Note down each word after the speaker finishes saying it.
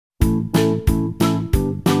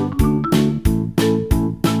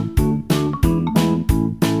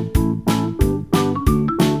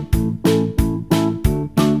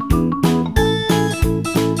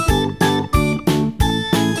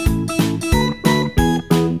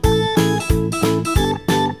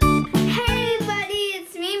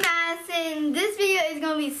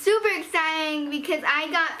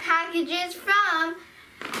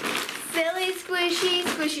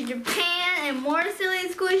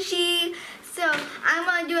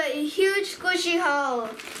squishy haul.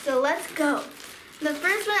 So let's go. The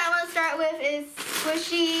first one I want to start with is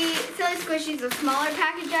Silly Squishies, the smaller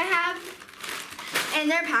package I have. And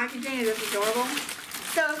their packaging is just adorable.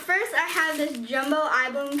 So first I have this jumbo eye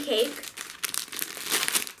balloon cake.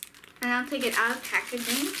 And I'll take it out of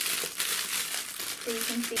packaging so you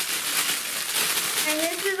can see. And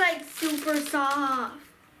this is like super soft.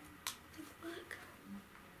 Look.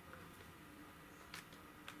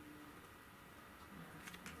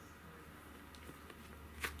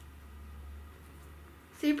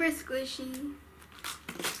 Super squishy.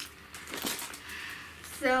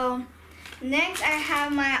 So next I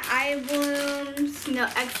have my eye balloon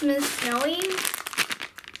Xmas Snowy.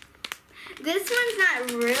 This one's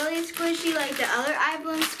not really squishy like the other eye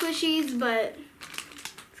balloon squishies, but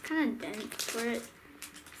it's kind of dense for it.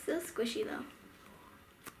 Still squishy though.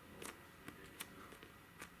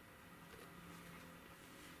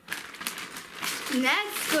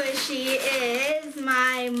 Next squishy is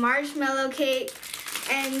my marshmallow cake.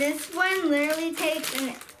 And this one literally takes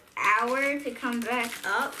an hour to come back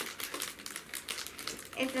up.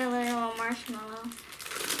 It's a little marshmallow.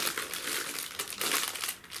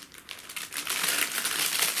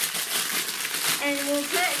 And we'll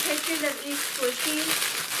put pictures of each squishy.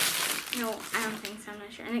 No, I don't think so, I'm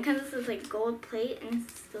not sure. And it comes with this like gold plate and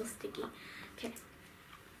it's still sticky. Okay.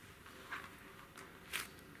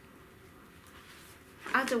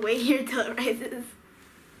 I have to wait here till it rises. It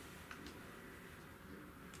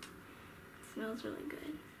smells really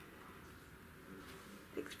good.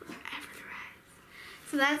 Takes forever to rise.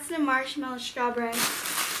 So that's the marshmallow strawberry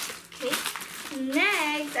cake.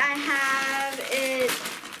 Next I have it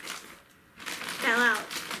fell out.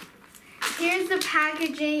 Here's the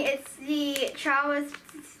packaging. It's the Chihuahua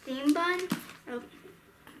steam bun. Oh.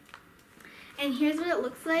 And here's what it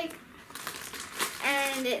looks like.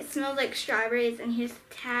 And it smells like strawberries. And here's the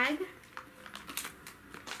tag.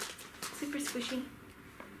 Super squishy.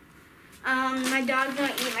 My dogs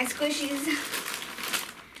don't eat my squishies.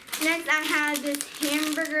 Next I have this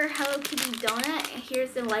hamburger Hello Kitty donut.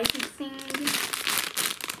 Here's the licensing.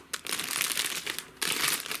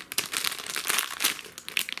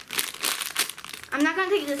 I'm not gonna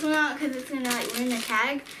take this one out because it's gonna like ruin the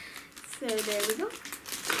tag. So there we go.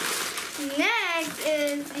 Next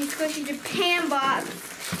is the Squishy Japan box.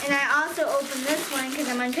 And I also opened this one because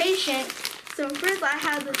I'm impatient. So first I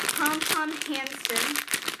have this pom-pom hamster.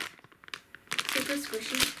 Super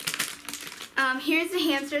squishy. Here's the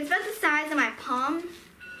hamster. It's about the size of my palm.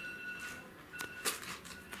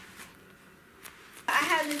 I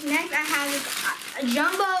have this next. I have this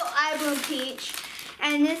jumbo eye balloon peach.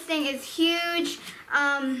 And this thing is huge.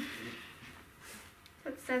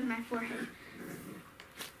 What says my forehead?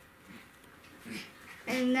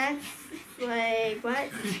 And that's like, what?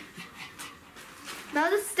 That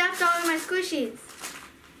just stepped all over my squishies.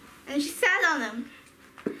 And she sat on them.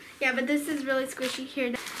 Yeah, but this is really squishy here.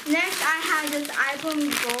 Next, I have this eye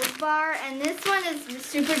balloon gold bar. And this one is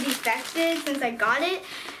super defective since I got it.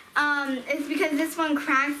 It's because this one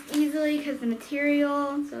cracks easily because the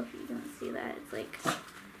material. So if you don't see that, it's like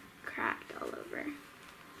cracked all over.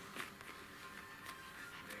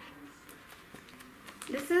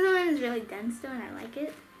 This one is really dense though, and I like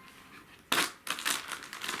it.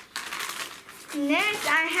 Next,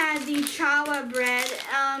 I have the Chihuahua bread.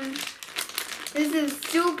 This is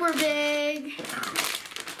super big.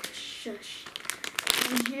 Shush.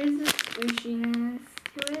 And here's the squishiness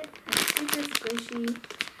to it. It's super squishy.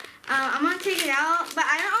 I'm gonna take it out, but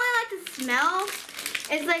I don't really like the smell.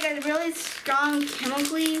 It's like a really strong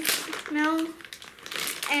chemically smell.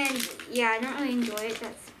 And yeah, I don't really enjoy it,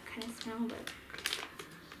 that kind of smell, but.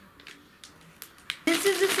 This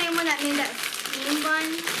is the same one that made that steam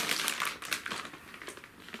bun.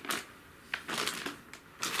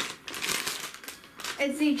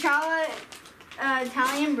 It's the Chihuahua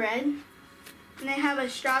Italian bread. And they have a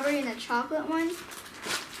strawberry and a chocolate one.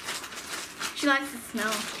 She likes the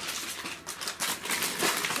smell.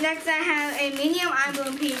 Next I have a medium eye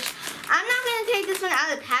balloon peach. I'm not going to take this one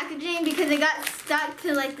out of the packaging because it got stuck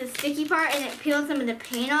to like the sticky part and it peeled some of the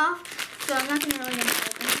paint off. So I'm not going to really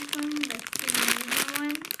open this one. Let's see the medium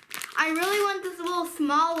one. I really want this little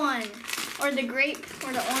small one. Or the grape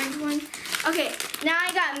or the orange one. Okay, now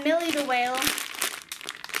I got Millie the whale.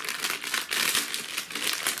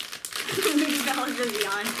 That was really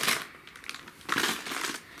on.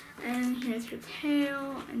 And here's her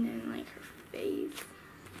tail, and then like her face.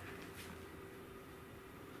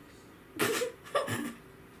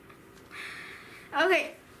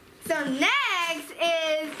 Okay, so next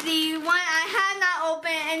is the one I have not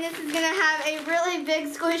opened, and this is gonna have a really big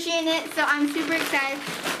squishy in it, so I'm super excited.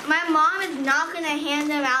 My mom is not gonna hand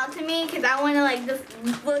them out to me because I want to like just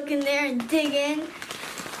look in there and dig in.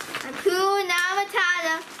 Hakuna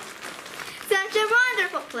Matata, such a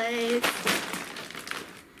wonderful place.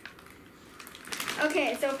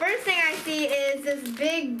 Okay, so first thing I see is this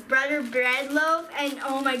big butter bread loaf, and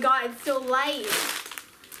oh my god, it's so light.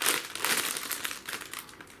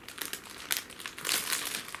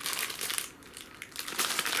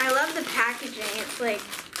 I love the packaging. It's like,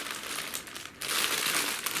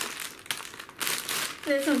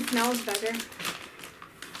 this one smells better.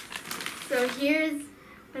 So here's,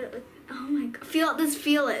 oh my god,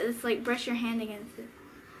 feel it. It's like brush your hand against it.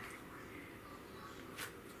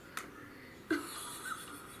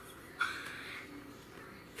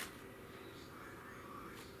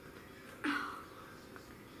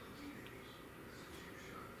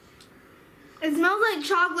 It smells like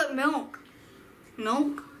chocolate milk.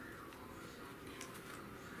 Milk?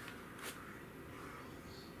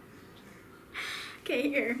 Okay,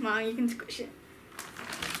 here, Mom, you can squish it.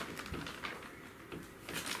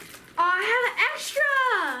 Oh, I have an extra!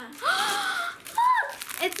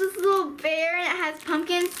 Look! It's this little bear and it has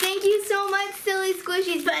pumpkins. Thank you so much, Silly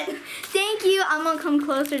Squishies, but thank you. I'm gonna come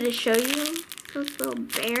closer to show you. This little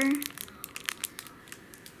bear.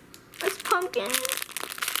 It's pumpkin.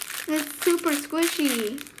 It's super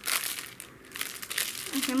squishy.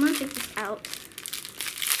 Okay, I'm gonna take this out.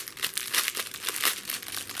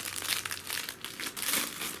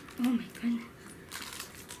 Oh my goodness.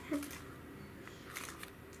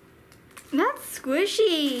 That's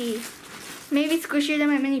squishy. Maybe squishier than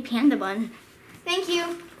my mini panda bun. Thank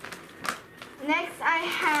you. Next I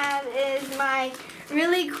have is my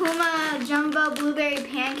really Kuma jumbo blueberry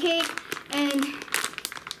pancake, and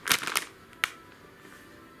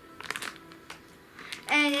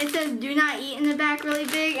it says do not eat in the back really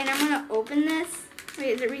big, and I'm gonna open this. Wait,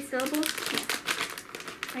 is it resealable? Yeah.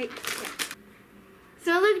 Right, yeah.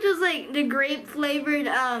 So it looks just like the grape flavored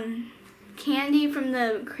candy from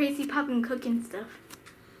the Crazy Poppin' Cookin' stuff.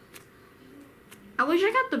 I wish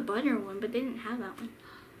I got the butter one, but they didn't have that one.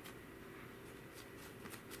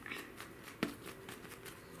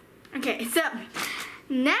 Okay, so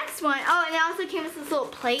next one. Oh, and it also came with this little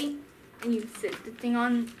plate, and you sit the thing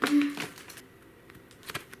on.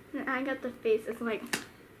 And I got the face. It's like,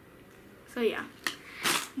 so yeah.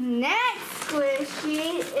 Next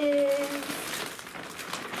squishy is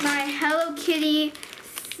my Hello Kitty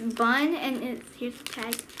bun, and it's, here's the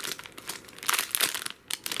tag.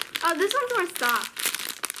 Oh, this one's more soft.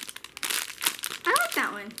 I like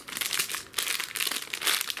that one.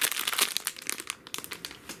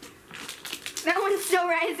 That one's still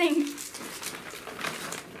rising.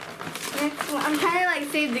 Next one. I'm trying to like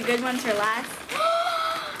save the good ones for last.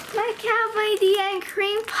 My Cafe Dien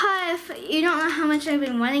cream puff. You don't know how much I've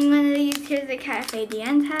been wanting one of these. Here's the Cafe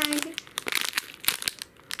Dien tag.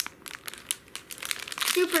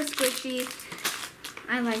 Super squishy.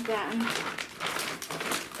 I like that one.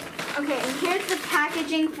 Okay, and here's the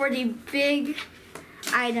packaging for the big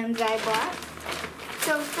items I bought.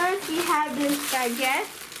 So first we have this baguette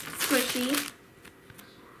squishy.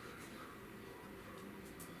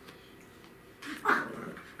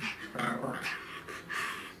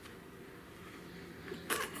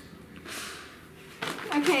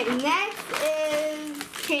 Okay,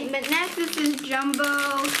 next this is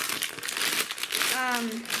jumbo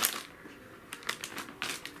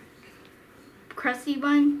crusty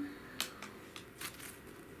bun.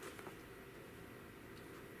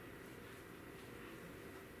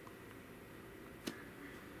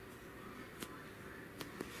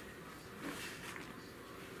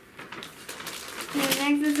 Okay,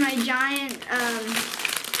 next is my giant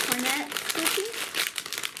cornet squishy.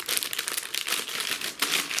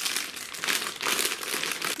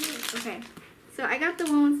 Okay, so I got the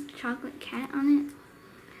one with the chocolate cat on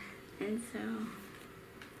it, and so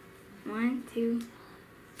 1, 2.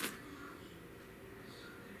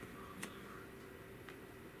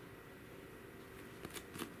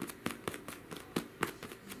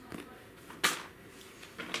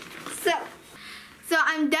 So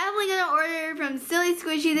I'm definitely gonna order from Silly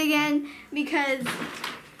Squishies again because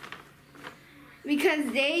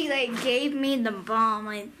they like gave me the bomb.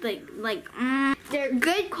 They're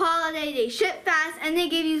good quality, they ship fast, and they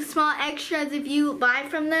give you small extras if you buy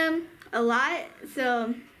from them a lot.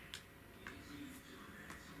 So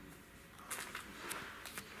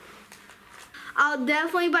I'll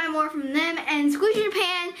definitely buy more from them. And Squishy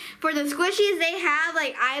Japan, for the squishies they have,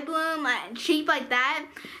 like Eye Bloom, like cheap like that,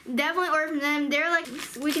 definitely order from them. They're like,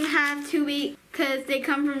 we can have 2 weeks because they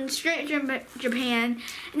come from straight Japan.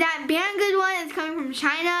 That Banggood one is coming from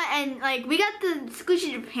China, and like we got the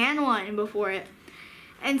Squishy Japan one before it.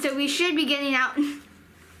 and so we should be getting out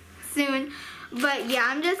soon. But yeah,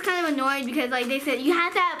 I'm just kind of annoyed because like they said you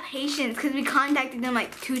have to have patience because we contacted them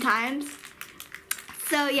like 2 times.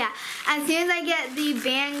 So yeah, as soon as I get the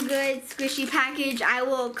Banggood squishy package, I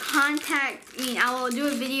will I will do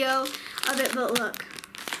a video of it. But look.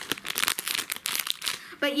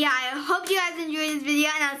 But yeah, I hope you guys enjoyed this video,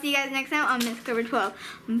 and I'll see you guys next time on Miss Clover 12.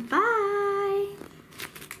 Bye!